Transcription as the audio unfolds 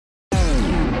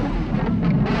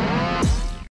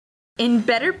In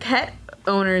better pet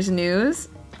owners news.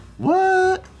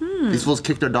 What? These fools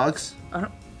kick their dogs?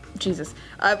 Jesus.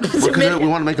 Because we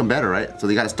want to make them better, right? So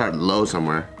they got to start low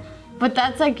somewhere. But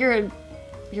that's like your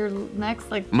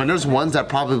next like. I mean, there's ones that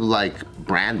probably like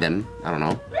brand them. I don't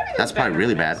know. That's probably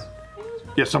really bad.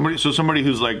 Yeah, somebody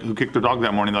who kicked their dog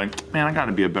that morning, they're like, man, I got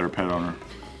to be a better pet owner.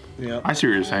 Yeah. I see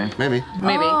what you're saying. Maybe.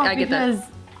 I get that. Because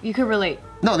you could relate.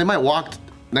 No, they might walk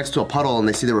next to a puddle and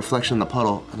they see the reflection in the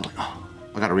puddle and they're like, oh,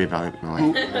 I gotta reevaluate my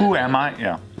life. Who am I?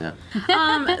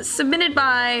 Yeah. Submitted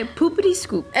by Poopity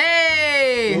Scoop.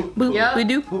 Hey!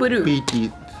 Boop-a-doop, ba-doo. Beep,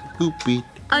 boop, beep.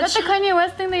 Is that the Kanye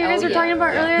West thing that you guys were talking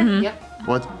about earlier? Yep.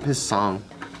 What's his song?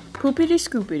 Poopity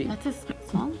Scoopity. That's his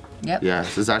song? Yep. Yeah,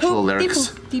 it's his actual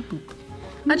lyrics.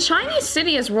 A Chinese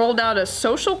city has rolled out a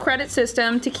social credit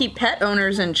system to keep pet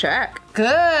owners in check. Good.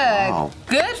 Wow.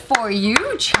 Good for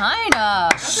you, China.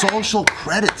 Social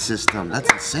credit system.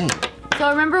 That's insane. So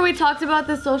remember we talked about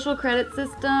the social credit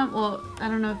system? Well, I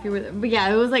don't know if you were there, but yeah,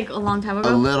 it was like a long time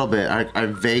ago. A little bit. I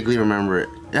vaguely remember it.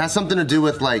 It has something to do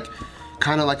with like,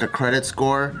 kind of like a credit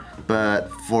score,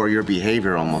 but for your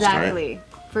behavior almost, exactly. right?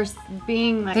 For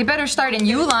being like. They better start in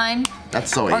Uline.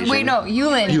 That's so Or Asian. wait, no,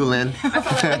 Yulin. Yulin.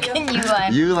 Fucking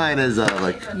Uline. Uline is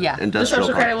like Yeah. The industrial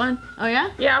social part. credit one? Oh yeah?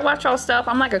 Yeah, I watch all stuff.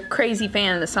 I'm like a crazy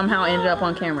fan that somehow ended up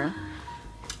on camera.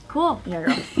 Cool. Yeah,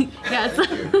 girl. Yes.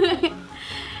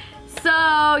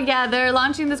 So yeah, they're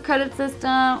launching this credit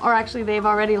system, or actually they've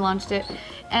already launched it,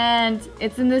 and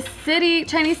it's in the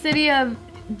Chinese city of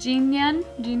Jinan,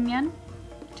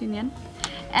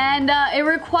 and it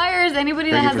requires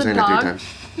anybody that Thank you has for a saying it 3 dog. times.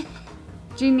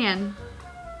 Jinan.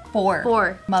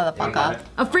 4. Motherfucker.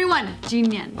 A free one.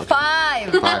 Jinan.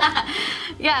 5.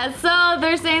 Yeah, so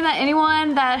they're saying that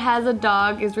anyone that has a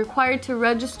dog is required to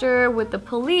register with the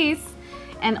police,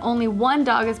 and only 1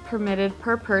 dog is permitted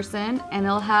per person, and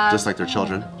it'll have Just like their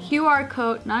children. QR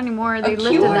code. Not anymore. They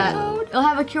lifted that. It'll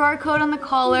have a QR code on the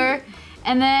collar,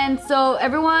 and then so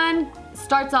everyone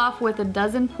starts off with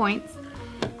 12 points,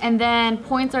 and then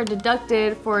points are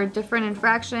deducted for different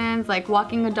infractions, like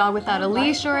walking a dog without a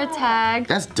leash or a tag,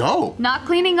 That's dope. not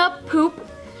cleaning up poop.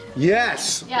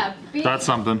 Yes. Yeah. That's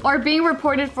something. Or being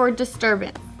reported for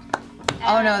disturbance.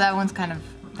 Oh no, that one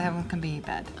can be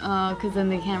bad. Because then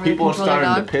they can't really People are control their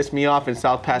starting dog. to piss me off in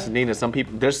South Pasadena. Some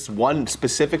people, there's one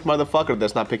specific motherfucker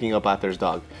that's not picking up after his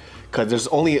dog. Because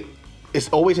it's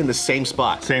always in the same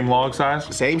spot. Same log size?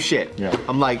 Same shit. Yeah.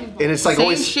 I'm like, and it's like Same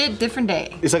always. shit, different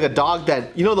day. It's like a dog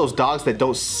that, you know those dogs that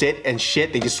don't sit and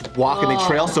shit, they just walk and they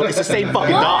trail, so it's the same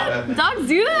fucking dog. What? Dogs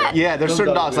do that? Yeah, there's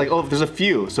certain dogs, like, there's a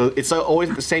few, so it's always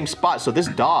at the same spot, so this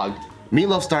dog.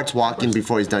 Meatloaf starts walking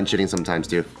before he's done shitting sometimes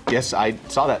too. Yes, I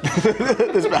saw that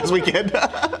this past weekend.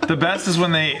 The best is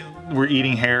when they were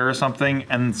eating hair or something,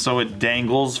 and so it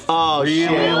dangles really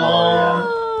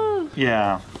long.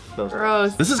 Yeah.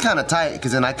 Gross. This is kind of tight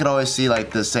because then I could always see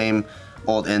like the same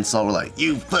old insult, we're like,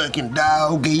 you fucking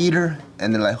dog eater.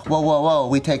 And they're like, whoa, whoa, whoa,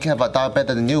 we take care of a dog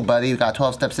better than you, buddy. We got a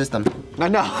 12-step system. I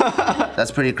know.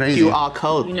 That's pretty crazy. QR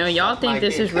code. You know, y'all think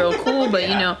this is real cool, but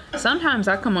you know, sometimes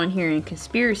I come on here and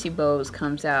Conspiracy Boze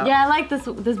comes out. Yeah, I like this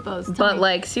Boze. But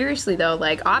like, seriously though,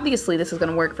 like, obviously this is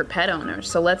gonna work for pet owners.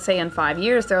 So let's say in 5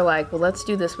 years, they're like, well, let's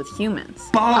do this with humans.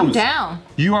 Boze, I'm down.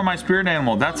 You are my spirit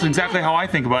animal. That's exactly how I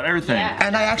think about everything.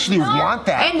 And I actually want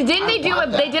that. And didn't they do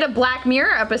they did a Black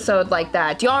Mirror episode like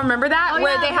that? Do y'all remember that? Oh,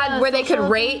 where yeah, they had, the where they could social-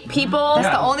 rate people? That's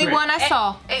the only one I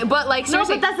saw. But like, No,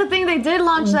 seriously, but that's the thing, they did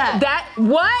launch that.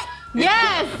 what?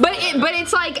 Yes! But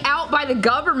it's like out by the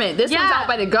government. This one's out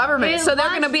by the government. It So they're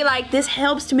launched- gonna be like, this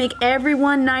helps to make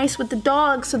everyone nice with the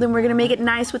dogs, so then we're gonna make it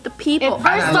nice with the people. It first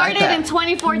I like started that. in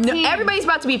 2014. No, everybody's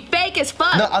about to be fake as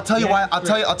fuck. No, I'll tell you why. I'll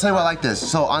tell you why I like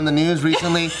this. So on the news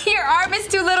recently, Your arm is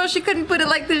too little. She couldn't put it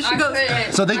like this. She goes.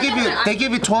 so they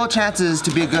give you 12 chances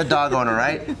to be a good dog owner,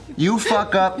 right? You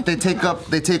fuck up, they take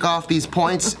off these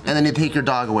points, and then they take your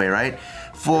dog away, right?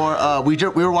 We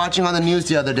were watching on the news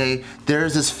the other day.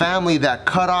 There's this family that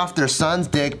cut off their son's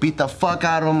dick, beat the fuck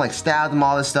out of him, like stabbed him,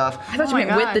 all this stuff. I thought you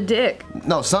meant with the dick.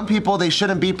 No, some people, they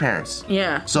shouldn't be parents.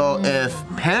 Yeah. So if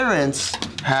parents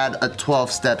had a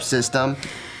 12-step system,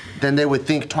 then they would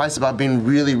think twice about being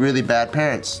really, really bad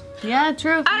parents. Yeah,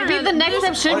 true. I don't Maybe know, the next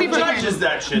step should be for parents.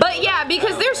 that shit. But yeah,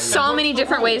 because there's so many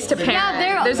different ways to parent.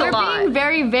 Yeah, there's a they're lot. being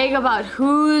very vague about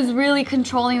who's really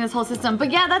controlling this whole system.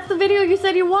 But yeah, that's the video you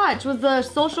said you watched, was the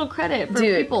social credit for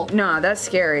Dude, people. No, that's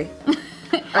scary.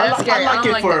 I like don't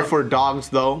it like that. for dogs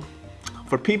though.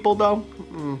 For people though,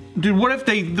 dude, what if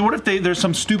there's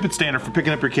some stupid standard for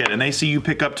picking up your kid and they see you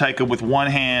pick up Taika with one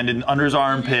hand and under his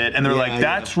armpit and they're like,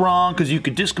 that's wrong because you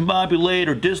could discombobulate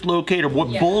or dislocate or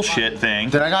what bullshit thing.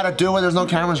 Then I gotta do it, there's no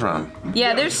cameras around.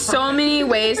 Yeah, there's so many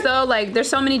ways though, like there's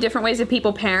so many different ways that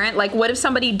people parent. Like what if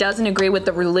somebody doesn't agree with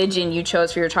the religion you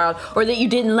chose for your child or that you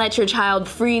didn't let your child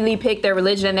freely pick their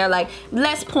religion and they're like,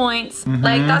 less points.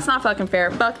 Like that's not fucking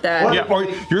fair, fuck that. Yeah, or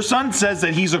your son says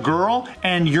that he's a girl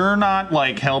and you're not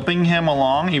like helping him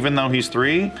along even though he's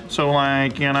 3. So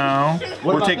like, you know,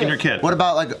 we're taking your kid. What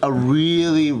about like a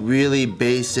really, really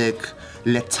basic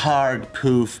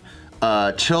letard-proof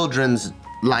children's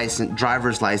license,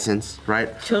 driver's license,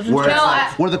 right? Children's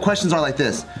where the questions are like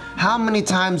this. How many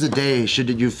times a day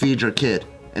should you feed your kid?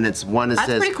 And it's one that says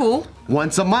That's pretty cool.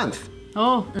 Once a month.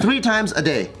 Oh. 3 times a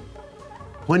day.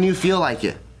 When you feel like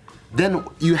it. Then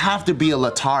you have to be a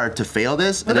letard to fail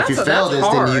this, and if you fail this,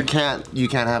 hard. then you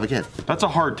can't have a kid. That's a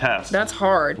hard test. That's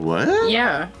hard. What?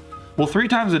 Yeah. Well, 3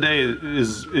 times a day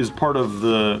is part of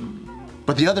the.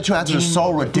 But the other 2 answers are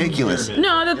so ridiculous.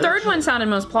 No, the third one sounded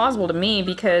most plausible to me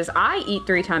because I eat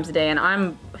 3 times a day and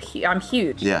I'm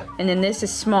huge. Yeah. And then this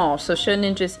is small, so shouldn't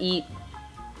it just eat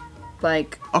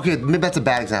like? Okay, maybe that's a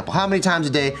bad example. How many times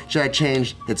a day should I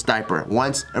change its diaper?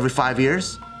 Once every 5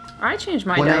 years? I change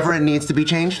my Whenever diaper. it needs to be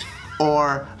changed?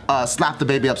 Or slap the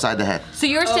baby upside the head? So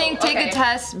you're saying take a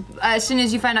test as soon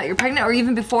as you find out you're pregnant, or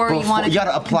even before you want to? You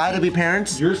gotta apply to be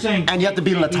parents. You're saying, and you have to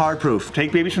be letard-proof.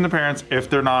 Take babies from the parents if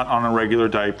they're not on a regular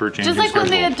diaper change. Just like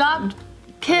when they schedule. adopt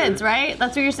kids, right?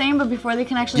 That's what you're saying, but before they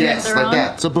can actually make Yes, their like own.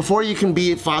 that. So before you can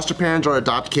be foster parents or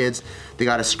adopt kids, they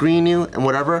gotta screen you and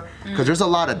whatever. Because there's a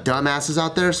lot of dumbasses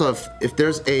out there. So if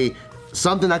there's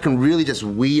something that can really just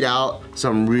weed out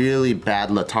some really bad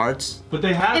letards. But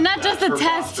they have. And not just a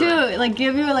test too, like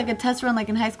give you like a test run like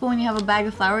in high school when you have a bag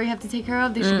of flour you have to take care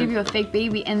of, they should give you a fake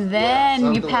baby and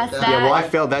then you pass that. Yeah, well I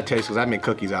failed that test because I made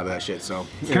cookies out of that shit, so.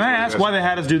 Can I ask why they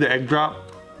had us do the egg drop?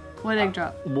 What egg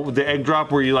drop? The egg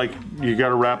drop where you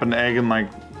gotta wrap an egg in like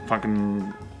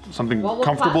fucking something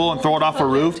comfortable and throw it off a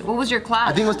roof? What was your class?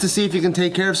 I think it was to see if you can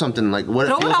take care of something, like what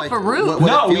Throw it it feels off like. a roof? What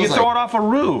No, it you feels throw like. it off a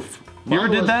roof. You ever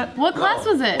did that? What class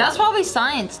was it? That's probably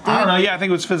science, dude. I don't know. Yeah, I think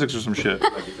it was physics or some shit.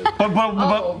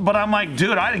 But I'm like,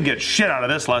 dude, I didn't get shit out of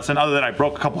this lesson other than I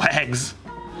broke a couple eggs.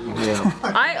 Yeah.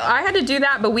 I had to do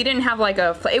that, but we didn't have like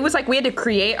it was like we had to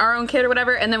create our own kid or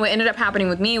whatever, and then what ended up happening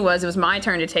with me was it was my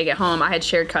turn to take it home. I had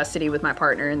shared custody with my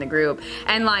partner in the group,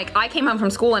 and like I came home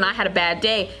from school and I had a bad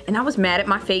day, and I was mad at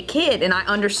my fake kid, and I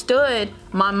understood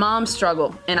my mom's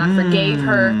struggle, and I forgave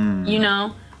her, you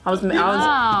know?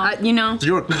 You know? So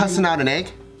you were cussing out an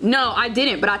egg? No, I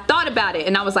didn't, but I thought about it,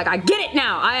 and I was like, I get it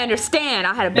now. I understand.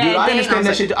 I had a bad Dude, I day. understand and I that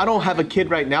was like, shit. I don't have a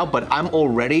kid right now, but I'm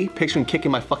already picturing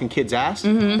kicking my fucking kid's ass.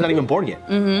 He's not even born yet.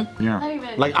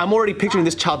 Yeah. Like, I'm already picturing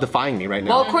this child defying me right now.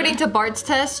 Well, according to Bart's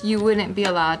test, you wouldn't be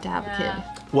allowed to have a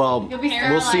kid. Well, be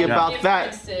we'll see paralyzed. about Get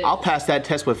that. sick. I'll pass that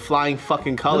test with flying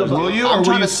fucking colors. Will you? I'm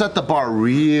trying to set the bar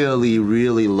really,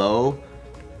 really low.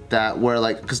 That where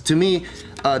like, because to me,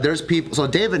 there's people. So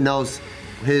David knows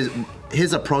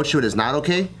his approach to it is not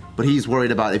okay, but he's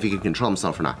worried about if he can control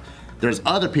himself or not. There's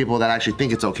other people that actually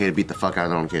think it's okay to beat the fuck out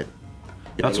of their own kid.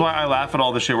 That's why I laugh at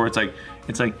all the shit where it's like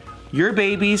your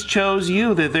babies chose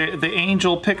you. The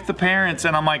angel picked the parents,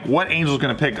 and I'm like, what angel's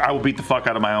gonna pick? I will beat the fuck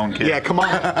out of my own kid. Yeah, come on.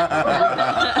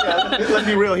 Yeah, let's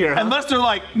be real here. Huh? Unless they're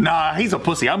like, nah, he's a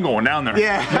pussy. I'm going down there.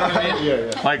 Yeah. You know what I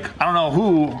mean? Like, I don't know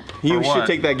who. You or should what.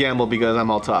 take that gamble because I'm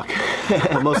all talk.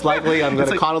 Most likely, I'm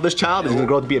gonna coddle this child and he's gonna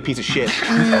grow up to be a piece of shit.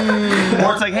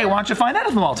 Or it's like, hey, why don't you find out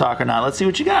if I'm all talk or not? Let's see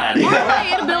what you got.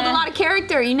 Right, it'll build a lot of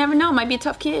character. You never know. Might be a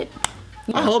tough kid.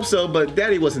 I hope so, but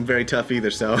Daddy wasn't very tough either,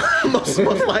 so most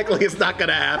likely it's not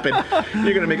gonna happen.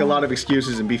 You're gonna make a lot of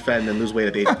excuses and be fat and then lose weight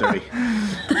at the age of 30.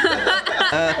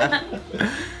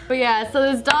 But yeah, so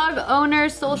this dog owner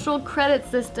social credit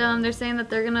system, they're saying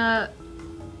that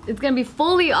it's gonna be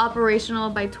fully operational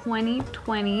by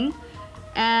 2020.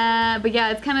 But yeah,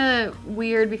 it's kind of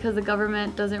weird because the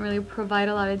government doesn't really provide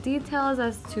a lot of details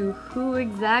as to who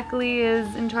exactly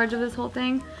is in charge of this whole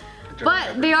thing.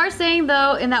 But they are saying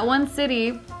though, in that one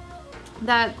city,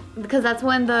 that because that's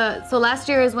when so last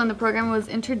year is when the program was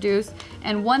introduced,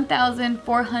 and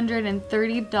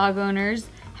 1,430 dog owners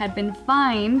had been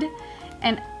fined,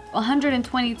 and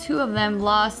 122 of them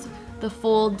lost the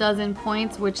full dozen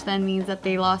points, which then means that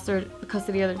they lost their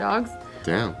custody of their dogs.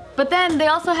 Damn. But then they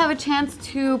also have a chance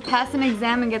to pass an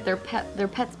exam and get their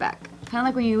pets back. Kind of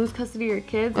like when you lose custody of your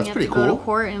kids and That's you have pretty to go cool. to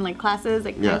court and like classes,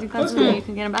 like Yeah. parenting classes, and you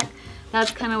can get them back.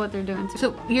 That's kind of what they're doing too.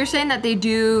 So you're saying that they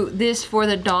do this for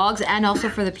the dogs and also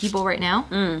for the people right now?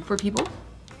 For people?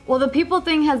 Well, the people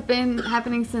thing has been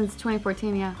happening since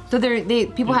 2014, yeah. So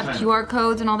people have QR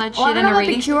codes and all that shit Well, I in don't the know about the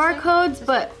rating QR codes,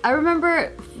 but I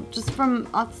remember, just from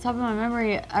off the top of my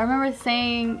memory, I remember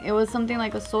saying it was something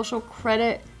like a social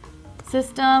credit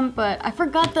system, but I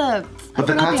forgot the. But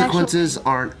the consequences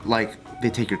aren't like they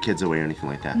take your kids away or anything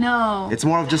like that. No. It's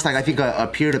more of just like I think a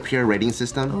peer-to-peer rating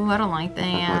system. Oh, I don't like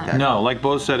that. No, like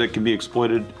Boze said, it can be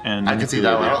exploited and I can see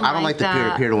that. I don't like the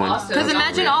peer-to-peer one. Because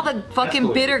imagine all the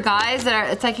fucking bitter guys that are.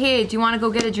 It's like, hey, do you want to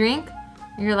go get a drink?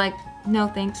 And you're like, no,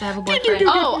 thanks. I have a boyfriend.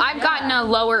 Oh, I've gotten a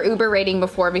lower Uber rating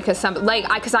before because I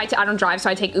don't drive, so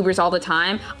I take Ubers all the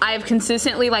time. I've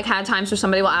consistently like had times where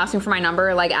somebody will ask me for my number,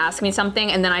 or, like ask me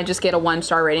something, and then I just get a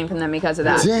 1-star rating from them because of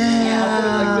that.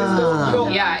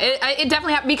 Damn. Yeah, it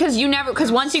definitely happens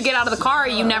because once you get out of the car,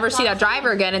 you never see that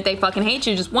driver again, and they fucking hate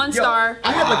you. Just 1 star.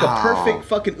 I have like a perfect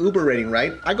fucking Uber rating,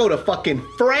 right? I go to fucking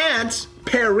France.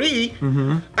 Paris.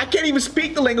 I can't even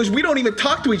speak the language. We don't even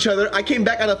talk to each other. I came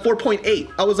back on a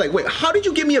 4.8. I was like, wait, how did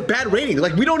you give me a bad rating?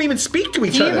 Like, we don't even speak to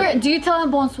each other. Do you tell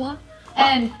him bonsoir?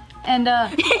 And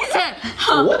He said,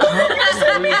 bonsoir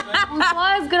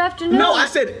is good afternoon. No, I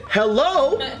said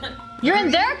hello. You're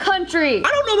in their country. I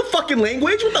don't know the fucking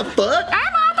language. What the fuck?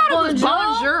 I thought it was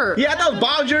bonjour. Yeah, I thought it was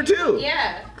bonjour too.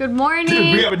 Yeah. Good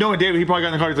morning. Yeah, but knowing David, he probably got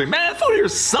in the car. He's like, man, that food here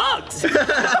sucks. And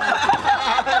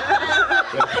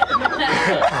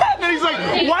then he's like,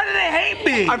 why do they hate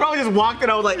me? I probably just walked in.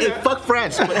 I was like, hey, fuck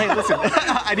France. But hey, listen,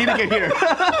 I need to get here.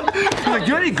 He's like, do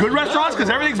you have any good restaurants?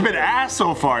 Because everything's been ass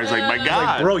so far. He's like, my God.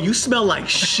 Like, bro, you smell like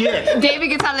shit. David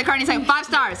gets out of the car and he's like, 5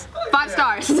 stars. 5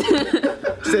 stars.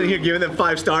 Sitting here giving them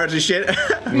 5 stars and shit.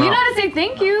 You know how to say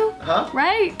thank you,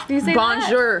 right? Do you say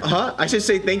Bonjour. I should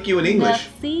say thank you in English.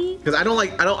 Merci. Because I don't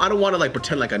want to like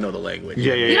pretend like I know the language.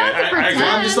 Yeah. don't have to pretend.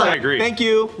 I'm just like, I agree. thank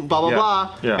you, blah, blah, Yeah.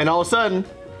 blah. Yeah. And all of a sudden,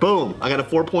 boom, I got a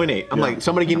 4.8. I'm like,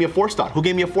 somebody gave me a 4-star. Who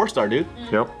gave me a 4-star, dude?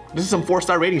 Yep. This is some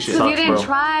 4-star rating shit. Because you Sucks, didn't bro.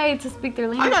 try to speak their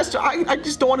language. I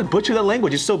just don't want to butcher that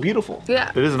language. It's so beautiful.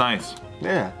 Yeah. It is nice.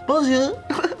 Yeah. Bonjour.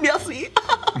 Merci.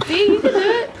 See, you can do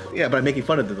it. Yeah, but I'm making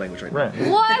fun of the language right now. Right.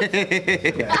 What?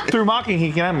 Through mocking,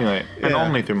 he can emulate. And Yeah.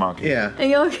 only through mocking. Yeah.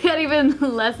 And you'll get even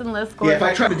less and less scores. Yeah, if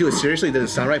I try to do it seriously, it doesn't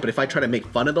sound right. But if I try to make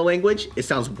fun of the language, it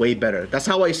sounds way better. That's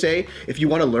how I say, if you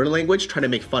want to learn a language, try to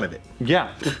make fun of it. Yeah.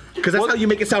 Because that's how you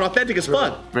make it sound authentic as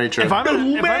fuck. Very true. If I'm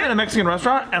in a Mexican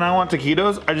restaurant and I want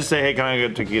taquitos, I just say, hey, can I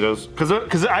get taquitos?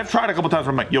 Because I've tried a couple times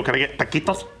where I'm like, yo, can I get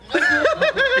taquitos?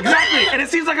 Exactly. And it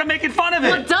seems like I'm making fun of it.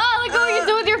 Well, duh, look at what you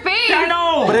do with your face. I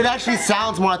know. But it actually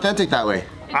sounds more authentic that way.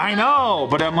 I know.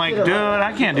 But I'm like, dude,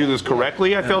 I can't do this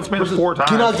correctly. I failed Spanish 4 times.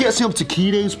 Can I get some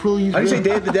taquitos, please? How do you say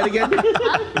Day of the Dead again?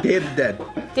 Day of the Dead.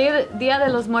 Dia de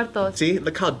los Muertos. See,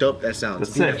 look how dope that sounds.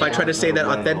 That's sick. If I try to say that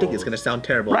authentic, it's gonna sound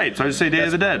terrible. Right, so I just say Day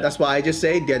of the Dead. That's why I just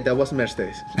say Dia de los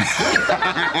Muertos.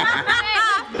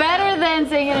 Better than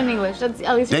saying it in English. That's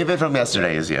at least. David from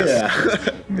yesterday is yes. Yeah.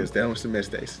 Because that was the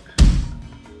mistakes.